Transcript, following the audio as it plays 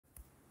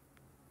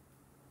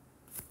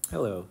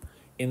Hello.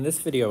 In this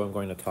video, I'm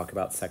going to talk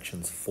about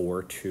sections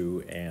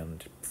 4.2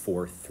 and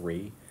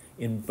 4.3.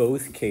 In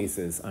both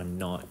cases, I'm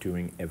not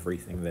doing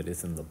everything that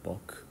is in the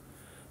book,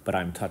 but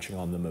I'm touching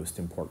on the most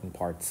important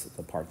parts,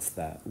 the parts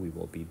that we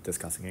will be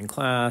discussing in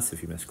class,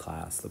 if you missed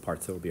class, the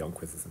parts that will be on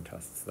quizzes and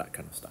tests, that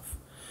kind of stuff.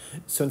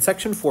 So in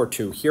section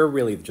 4.2, here are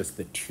really just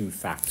the two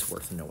facts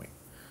worth knowing.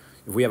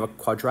 If we have a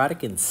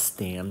quadratic in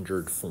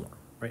standard form,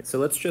 right? So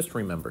let's just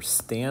remember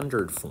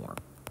standard form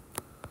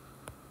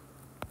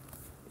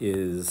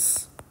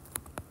is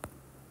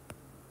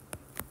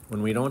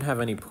when we don't have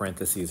any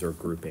parentheses or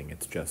grouping,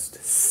 it's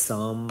just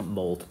some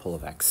multiple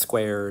of x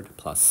squared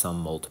plus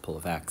some multiple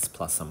of x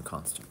plus some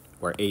constant,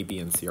 where a, b,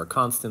 and c are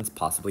constants,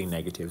 possibly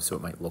negative, so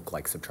it might look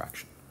like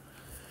subtraction.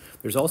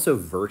 There's also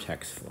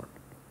vertex form.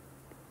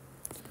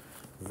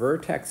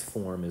 Vertex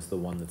form is the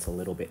one that's a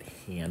little bit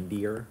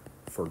handier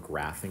for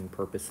graphing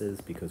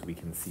purposes because we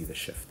can see the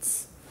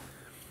shifts.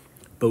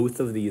 Both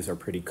of these are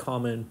pretty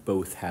common,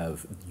 both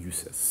have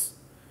uses.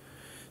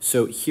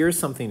 So here's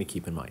something to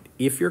keep in mind.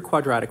 If your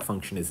quadratic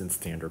function is in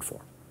standard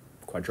form,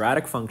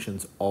 quadratic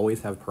functions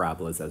always have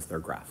parabolas as their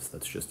graphs.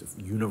 That's just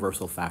a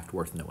universal fact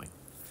worth knowing.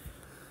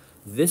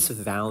 This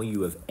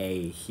value of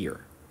a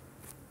here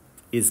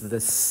is the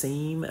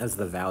same as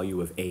the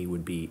value of a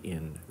would be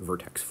in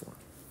vertex form.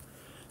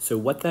 So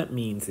what that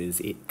means is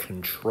it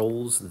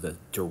controls the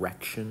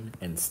direction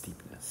and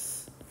steepness.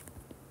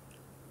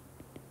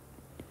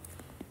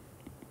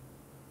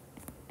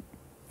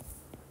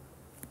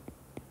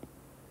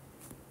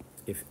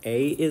 If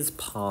a is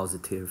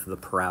positive, the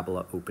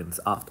parabola opens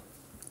up.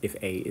 If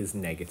a is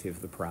negative,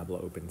 the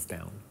parabola opens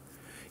down.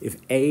 If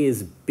a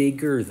is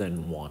bigger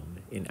than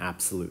 1 in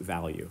absolute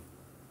value,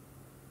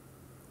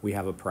 we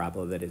have a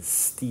parabola that is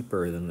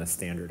steeper than the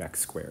standard x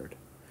squared.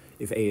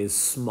 If a is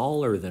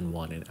smaller than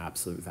 1 in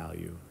absolute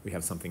value, we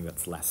have something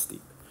that's less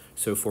steep.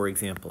 So for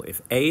example,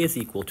 if a is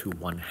equal to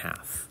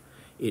 1/2,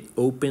 it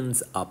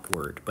opens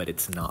upward, but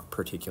it's not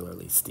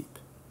particularly steep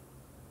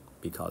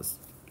because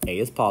a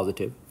is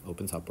positive,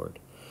 opens upward,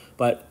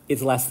 but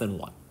it's less than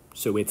 1,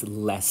 so it's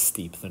less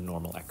steep than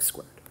normal x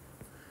squared.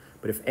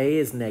 But if a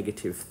is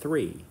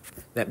 -3,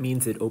 that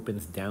means it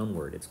opens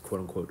downward, it's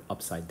quote-unquote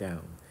upside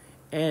down,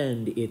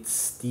 and it's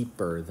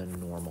steeper than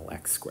normal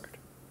x squared.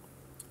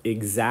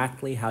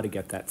 Exactly how to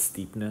get that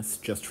steepness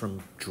just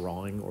from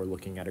drawing or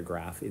looking at a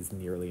graph is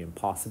nearly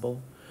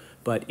impossible,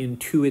 but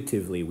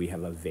intuitively we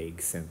have a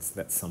vague sense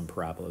that some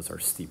parabolas are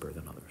steeper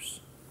than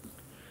others.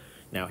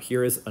 Now,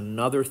 here is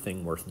another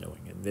thing worth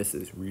knowing, and this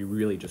is, we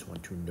really just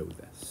want to know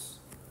this.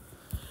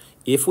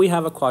 If we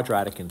have a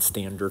quadratic in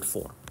standard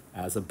form,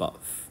 as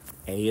above,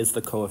 a is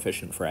the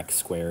coefficient for x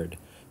squared,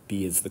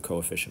 b is the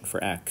coefficient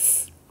for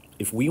x.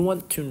 If we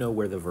want to know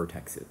where the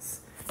vertex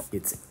is,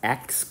 its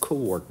x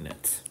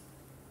coordinate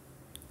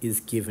is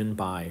given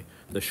by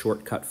the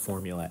shortcut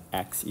formula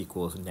x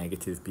equals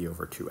negative b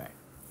over 2a.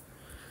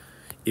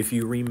 If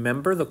you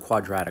remember the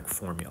quadratic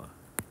formula,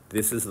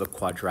 this is the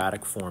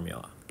quadratic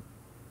formula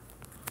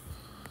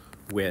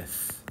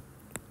with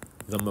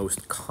the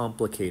most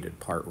complicated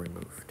part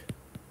removed.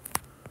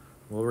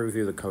 We'll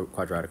review the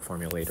quadratic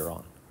formula later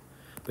on.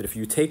 But if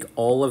you take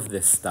all of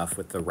this stuff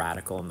with the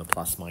radical and the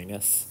plus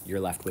minus, you're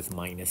left with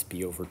minus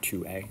b over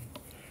 2a.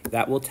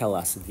 That will tell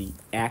us the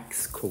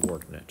x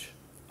coordinate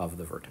of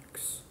the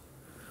vertex.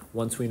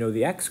 Once we know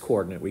the x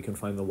coordinate, we can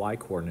find the y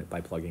coordinate by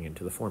plugging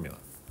into the formula.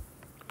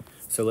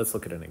 So let's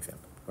look at an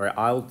example. All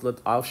right,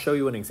 I'll show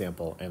you an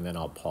example, and then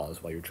I'll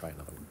pause while you try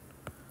another one.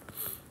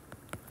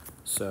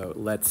 So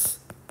let's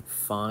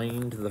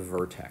find the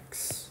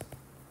vertex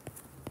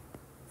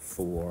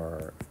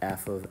for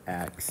f of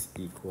x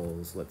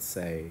equals, let's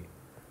say,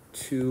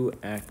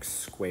 2x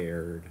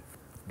squared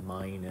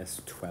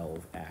minus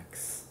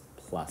 12x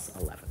plus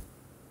 11.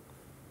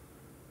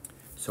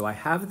 So I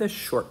have this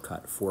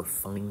shortcut for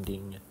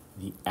finding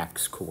the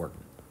x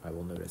coordinate. I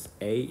will notice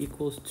a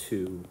equals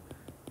 2,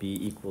 b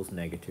equals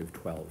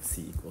 -12,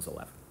 c equals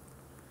 11.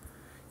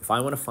 If I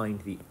want to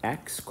find the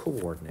x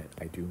coordinate,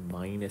 I do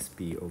minus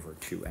b over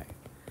 2a.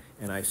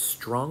 And I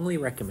strongly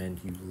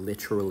recommend you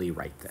literally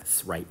write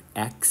this. Write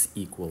x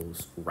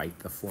equals, write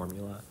the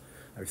formula.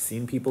 I've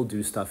seen people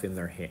do stuff in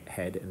their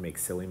head and make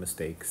silly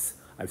mistakes.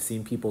 I've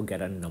seen people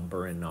get a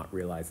number and not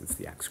realize it's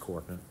the x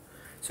coordinate.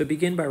 So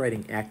begin by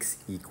writing x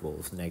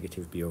equals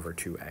negative b over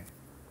 2a.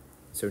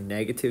 So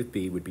negative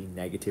b would be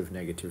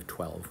negative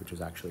 12, which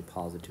is actually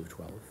positive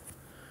 12.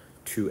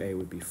 2a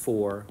would be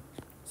 4,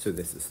 so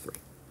this is 3.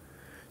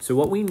 So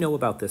what we know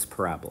about this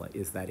parabola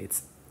is that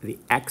it's the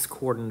x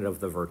coordinate of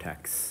the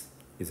vertex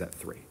is at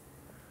 3.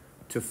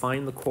 To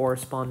find the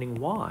corresponding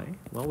y,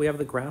 well, we have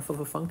the graph of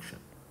a function.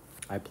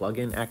 I plug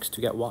in x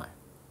to get y.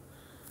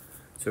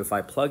 So if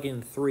I plug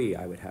in 3,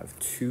 I would have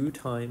 2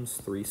 times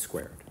 3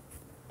 squared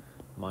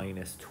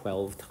minus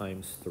 12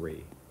 times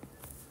 3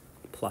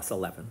 plus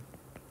 11.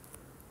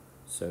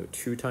 So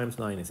 2 times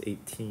 9 is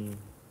 18,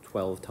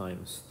 12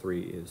 times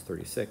 3 is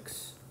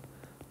 36,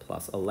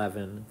 plus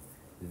 11.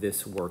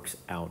 This works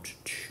out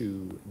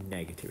to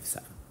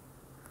 -7.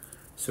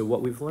 So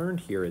what we've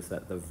learned here is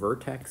that the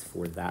vertex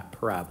for that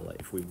parabola,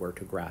 if we were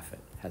to graph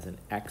it, has an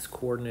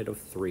x-coordinate of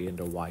 3 and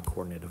a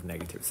y-coordinate of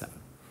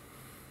 -7.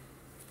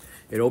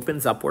 It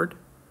opens upward,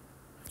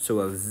 so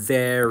a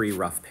very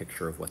rough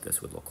picture of what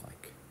this would look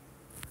like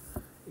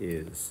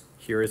is,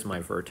 here is my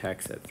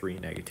vertex at 3,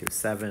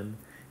 -7,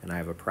 and I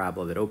have a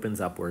parabola that opens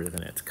upward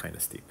and it's kind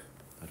of steep.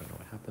 I don't know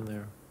what happened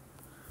there.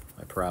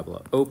 My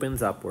parabola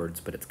opens upwards,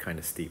 but it's kind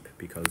of steep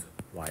because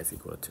y is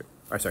equal to 2.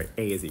 Or sorry,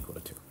 a is equal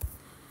to 2.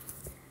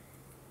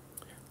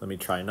 Let me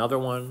try another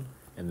one,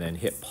 and then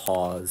hit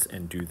pause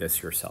and do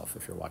this yourself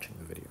if you're watching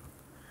the video.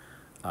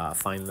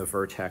 Find the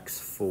vertex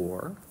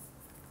for,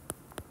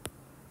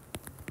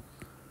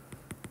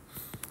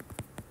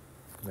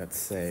 let's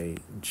say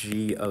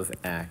g of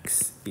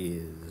x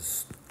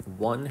is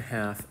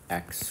 1/2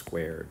 x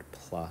squared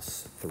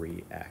plus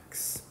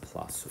 3x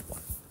plus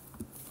 1.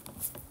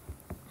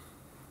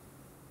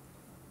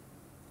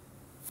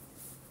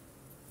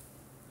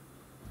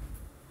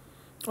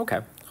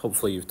 Okay,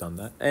 hopefully you've done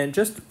that. And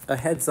just a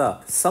heads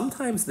up,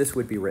 sometimes this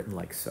would be written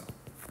like so.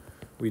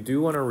 We do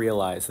want to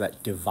realize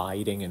that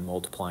dividing and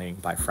multiplying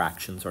by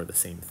fractions are the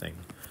same thing.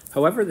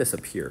 However this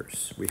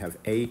appears, we have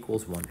a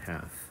equals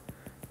 1/2,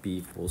 b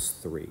equals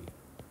 3,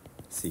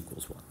 c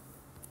equals 1.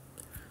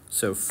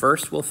 So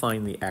first we'll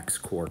find the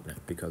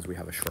x-coordinate because we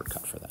have a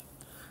shortcut for that.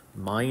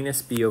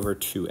 Minus b over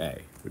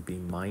 2a would be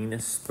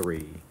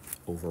 -3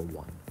 over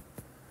 1,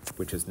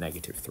 which is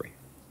 -3.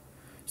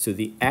 So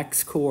the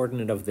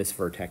x-coordinate of this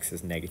vertex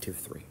is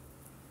 -3.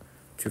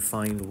 To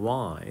find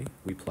y,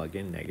 we plug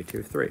in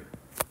 -3.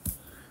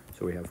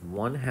 So we have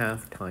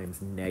 1/2 times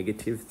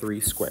 -3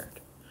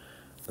 squared.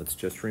 Let's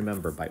just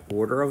remember, by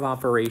order of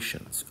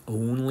operations,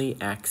 only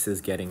x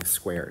is getting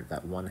squared.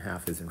 That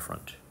 1/2 is in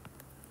front.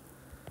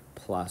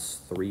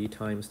 Plus 3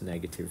 times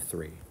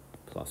 -3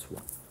 plus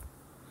 1.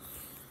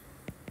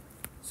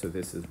 So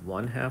this is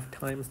 1/2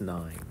 times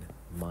 9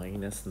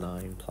 minus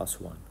 9 plus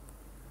 1.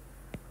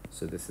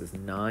 So this is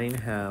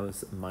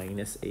 9/2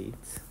 minus 8.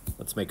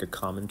 Let's make a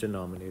common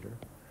denominator.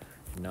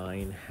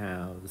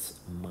 9/2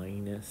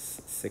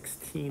 minus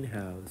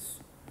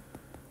 16/2,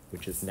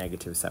 which is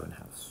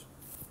 -7/2.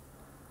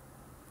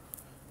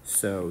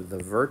 So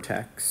the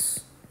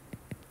vertex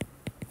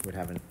would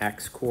have an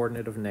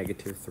x-coordinate of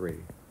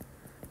 -3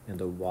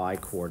 and a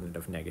y-coordinate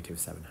of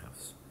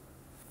 -7/2.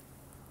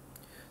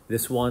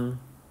 This one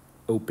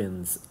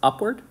opens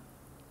upward,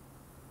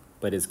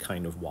 but is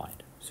kind of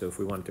wide. So if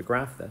we wanted to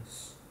graph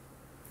this,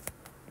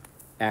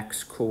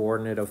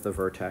 x-coordinate of the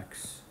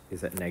vertex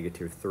is at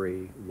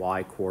 -3,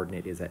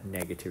 y-coordinate is at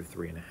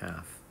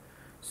 -3.5.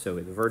 So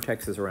the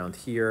vertex is around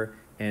here,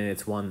 and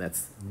it's one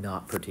that's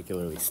not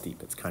particularly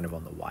steep. It's kind of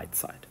on the wide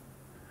side.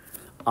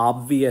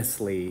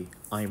 Obviously,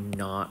 I'm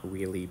not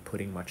really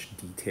putting much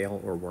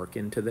detail or work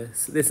into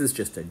this. This is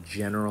just a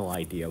general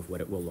idea of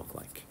what it will look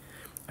like.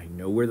 I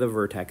know where the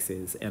vertex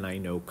is, and I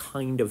know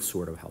kind of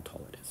sort of how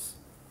tall it is.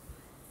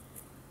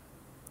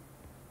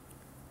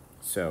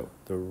 So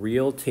the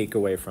real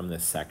takeaway from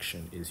this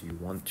section is you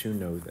want to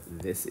know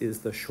that this is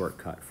the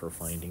shortcut for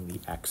finding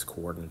the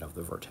x-coordinate of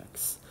the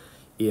vertex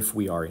if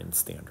we are in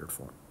standard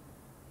form.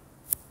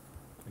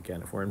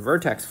 Again, if we're in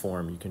vertex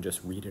form, you can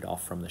just read it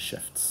off from the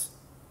shifts.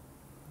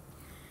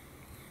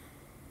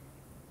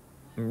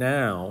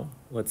 Now,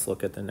 let's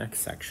look at the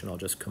next section. I'll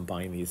just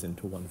combine these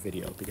into one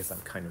video because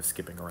I'm kind of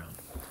skipping around.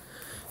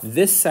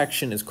 This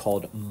section is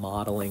called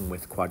modeling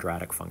with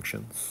quadratic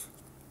functions.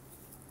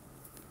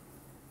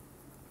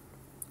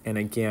 And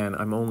again,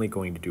 I'm only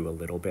going to do a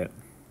little bit.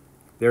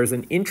 There's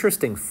an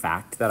interesting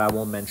fact that I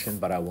will mention,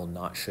 but I will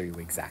not show you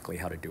exactly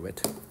how to do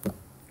it.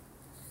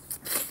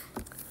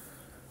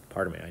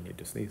 Pardon me, I need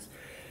to sneeze.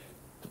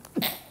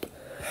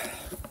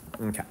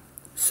 Okay,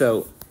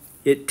 so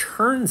it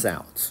turns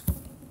out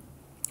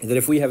that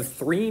if we have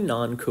 3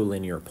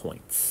 non-collinear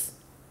points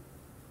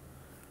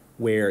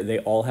where they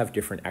all have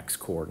different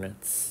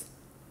x-coordinates,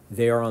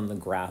 they are on the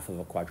graph of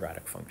a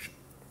quadratic function.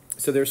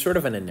 So there's sort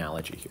of an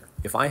analogy here.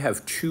 If I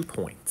have 2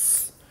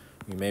 points,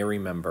 you may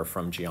remember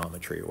from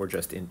geometry or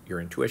just in your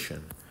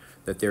intuition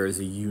that there is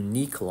a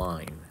unique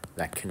line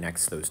that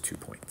connects those 2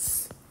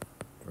 points.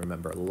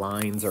 Remember,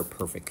 lines are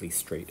perfectly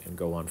straight and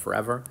go on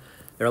forever.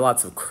 There are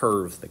lots of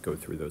curves that go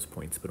through those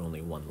points, but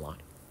only one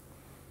line.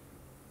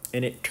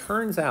 And it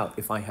turns out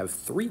if I have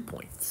 3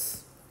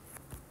 points,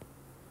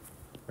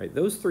 right,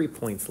 those 3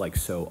 points like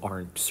so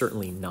are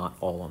certainly not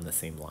all on the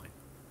same line.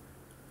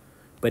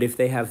 But if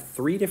they have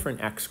 3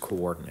 different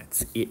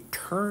x-coordinates, it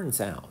turns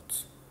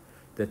out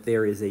that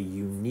there is a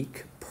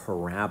unique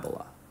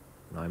parabola.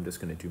 Now I'm just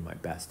going to do my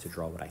best to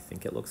draw what I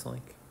think it looks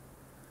like.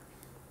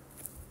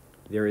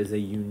 There is a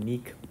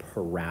unique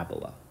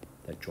parabola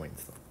that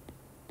joins them.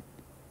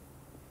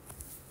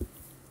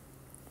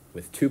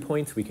 With 2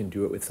 points, we can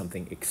do it with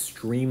something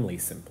extremely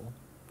simple,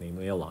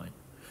 namely a line.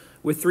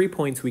 With 3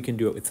 points, we can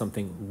do it with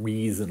something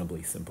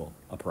reasonably simple,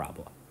 a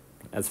parabola.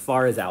 As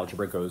far as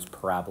algebra goes,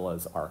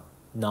 parabolas are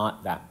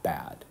not that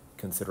bad,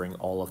 considering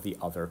all of the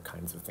other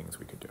kinds of things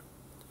we could do.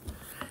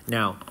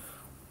 Now,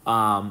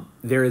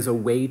 There is a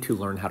way to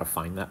learn how to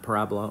find that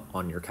parabola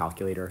on your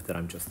calculator that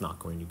I'm just not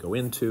going to go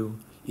into.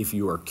 If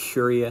you are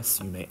curious,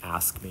 you may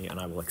ask me and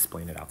I will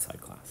explain it outside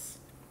class.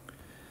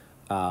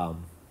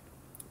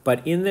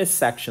 But in this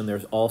section,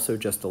 there's also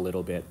just a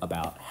little bit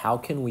about how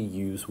can we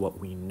use what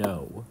we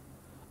know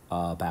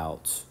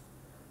about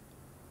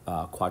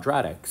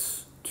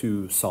quadratics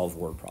to solve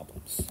word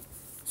problems.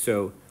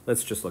 So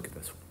let's just look at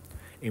this one.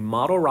 A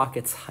model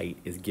rocket's height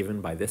is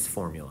given by this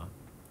formula,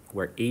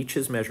 where h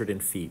is measured in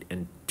feet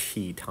and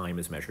t, time,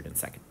 is measured in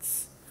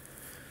seconds.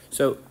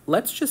 So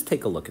let's just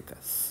take a look at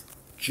this.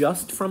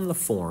 Just from the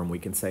form, we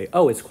can say,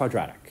 oh, it's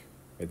quadratic.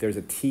 Right? There's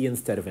a t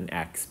instead of an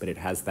x, but it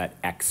has that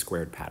x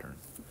squared pattern.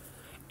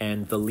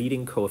 And the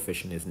leading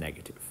coefficient is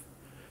negative.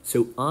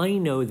 So I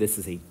know this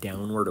is a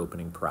downward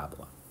opening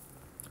parabola.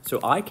 So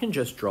I can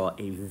just draw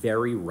a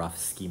very rough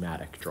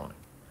schematic drawing.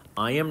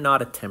 I am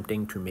not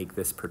attempting to make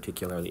this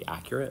particularly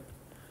accurate,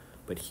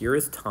 but here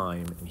is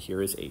time and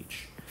here is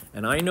h.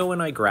 And I know when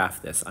I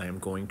graph this, I am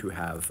going to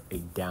have a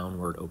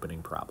downward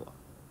opening parabola.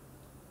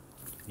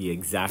 The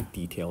exact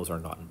details are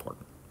not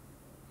important.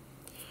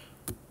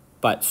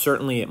 But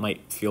certainly it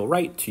might feel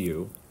right to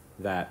you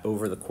that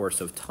over the course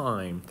of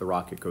time, the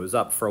rocket goes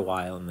up for a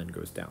while and then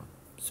goes down.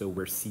 So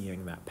we're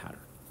seeing that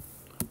pattern.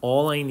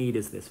 All I need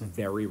is this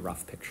very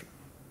rough picture.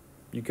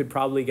 You could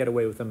probably get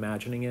away with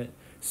imagining it.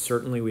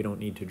 Certainly we don't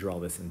need to draw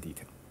this in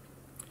detail.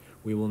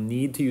 We will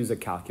need to use a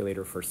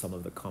calculator for some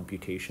of the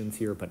computations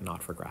here, but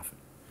not for graphing.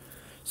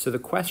 So the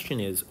question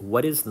is,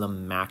 what is the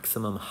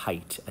maximum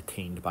height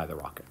attained by the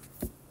rocket?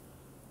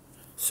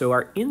 So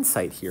our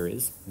insight here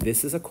is,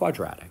 this is a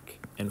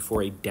quadratic, and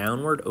for a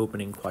downward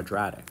opening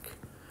quadratic,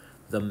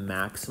 the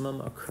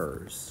maximum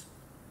occurs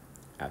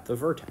at the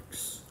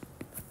vertex.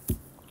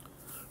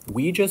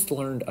 We just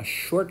learned a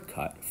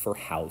shortcut for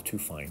how to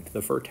find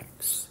the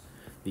vertex.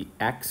 The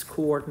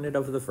x-coordinate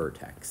of the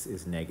vertex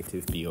is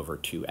negative b over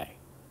 2a.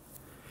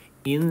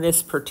 In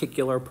this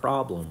particular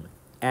problem,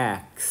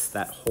 x,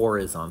 that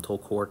horizontal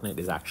coordinate,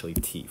 is actually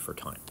t for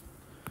time.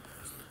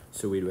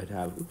 So we would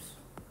have,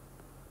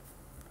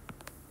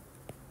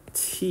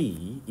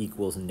 t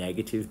equals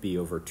negative b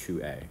over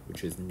 2a,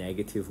 which is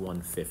negative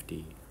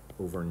 150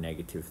 over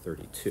negative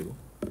 32.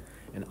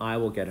 And I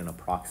will get an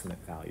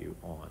approximate value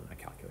on a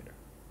calculator.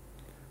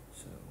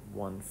 So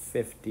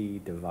 150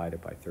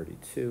 divided by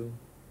 32, you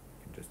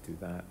can just do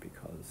that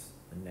because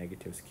the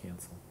negatives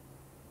cancel.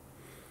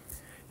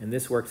 And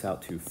this works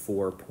out to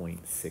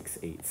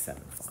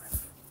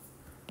 4.6875.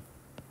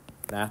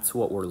 That's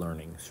what we're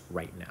learning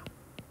right now.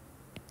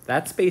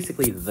 That's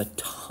basically the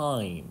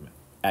time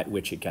at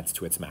which it gets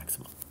to its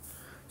maximum.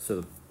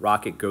 So the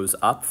rocket goes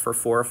up for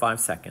 4 or 5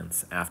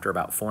 seconds. After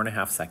about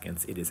 4.5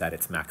 seconds, it is at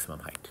its maximum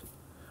height.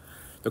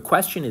 The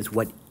question is,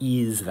 what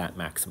is that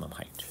maximum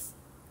height?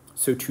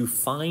 So to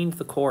find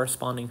the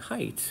corresponding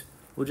height,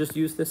 we'll just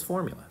use this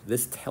formula.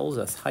 This tells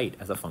us height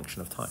as a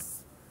function of time.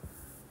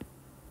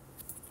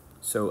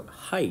 So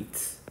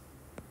height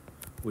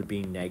would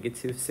be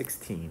negative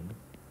 16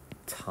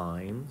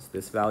 times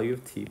this value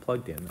of t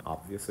plugged in.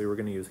 Obviously, we're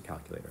going to use a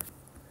calculator.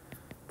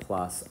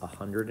 Plus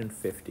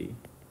 150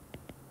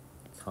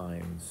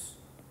 times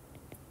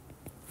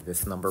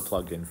this number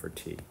plugged in for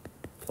t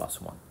plus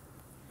 1.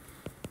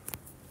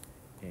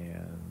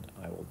 And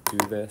I will do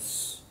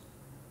this.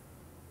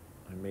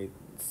 I may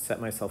set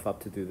myself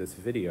up to do this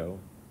video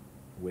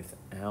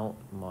without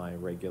my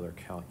regular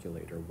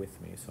calculator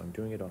with me, so I'm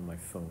doing it on my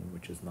phone,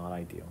 which is not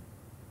ideal.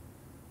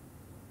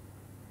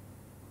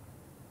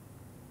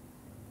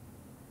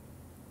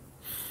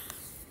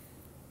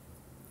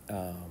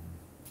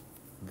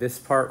 This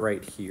part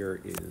right here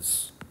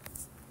is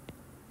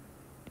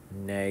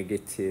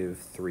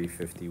negative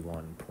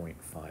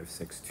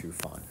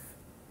 351.5625.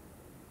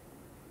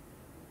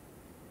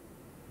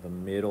 The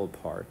middle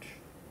part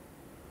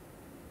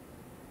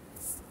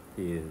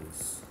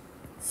is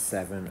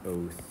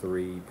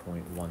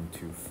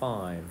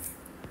 703.125.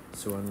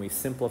 So when we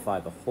simplify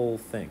the whole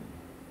thing,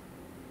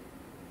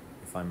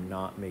 if I'm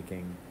not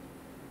making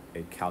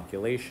a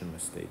calculation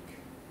mistake,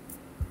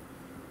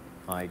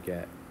 I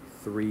get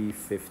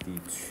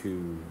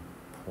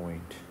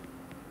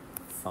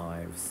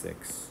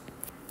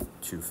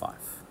 352.5625.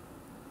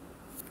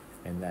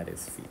 And that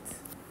is feet.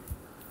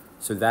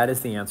 So that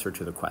is the answer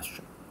to the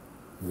question.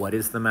 What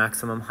is the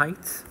maximum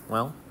height?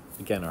 Well,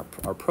 again, our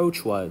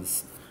approach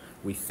was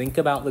we think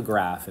about the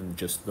graph in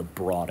just the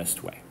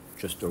broadest way,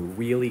 just a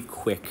really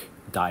quick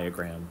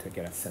diagram to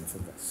get a sense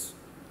of this.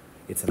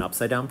 It's an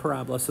upside-down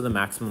parabola, so the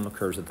maximum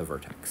occurs at the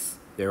vertex.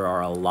 There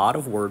are a lot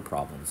of word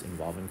problems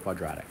involving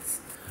quadratics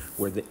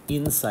where the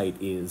insight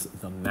is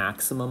the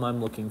maximum I'm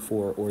looking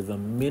for or the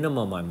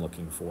minimum I'm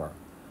looking for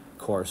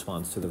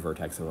corresponds to the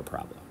vertex of a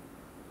parabola.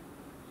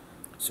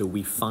 So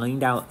we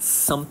find out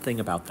something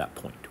about that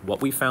point.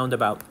 What we found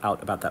out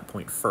about that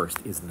point first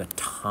is the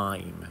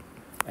time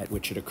at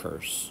which it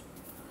occurs.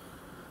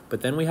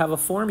 But then we have a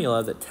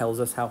formula that tells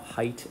us how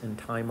height and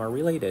time are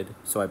related,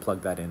 so I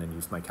plugged that in and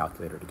used my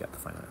calculator to get the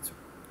final answer.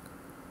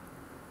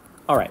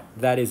 All right,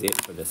 that is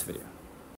it for this video.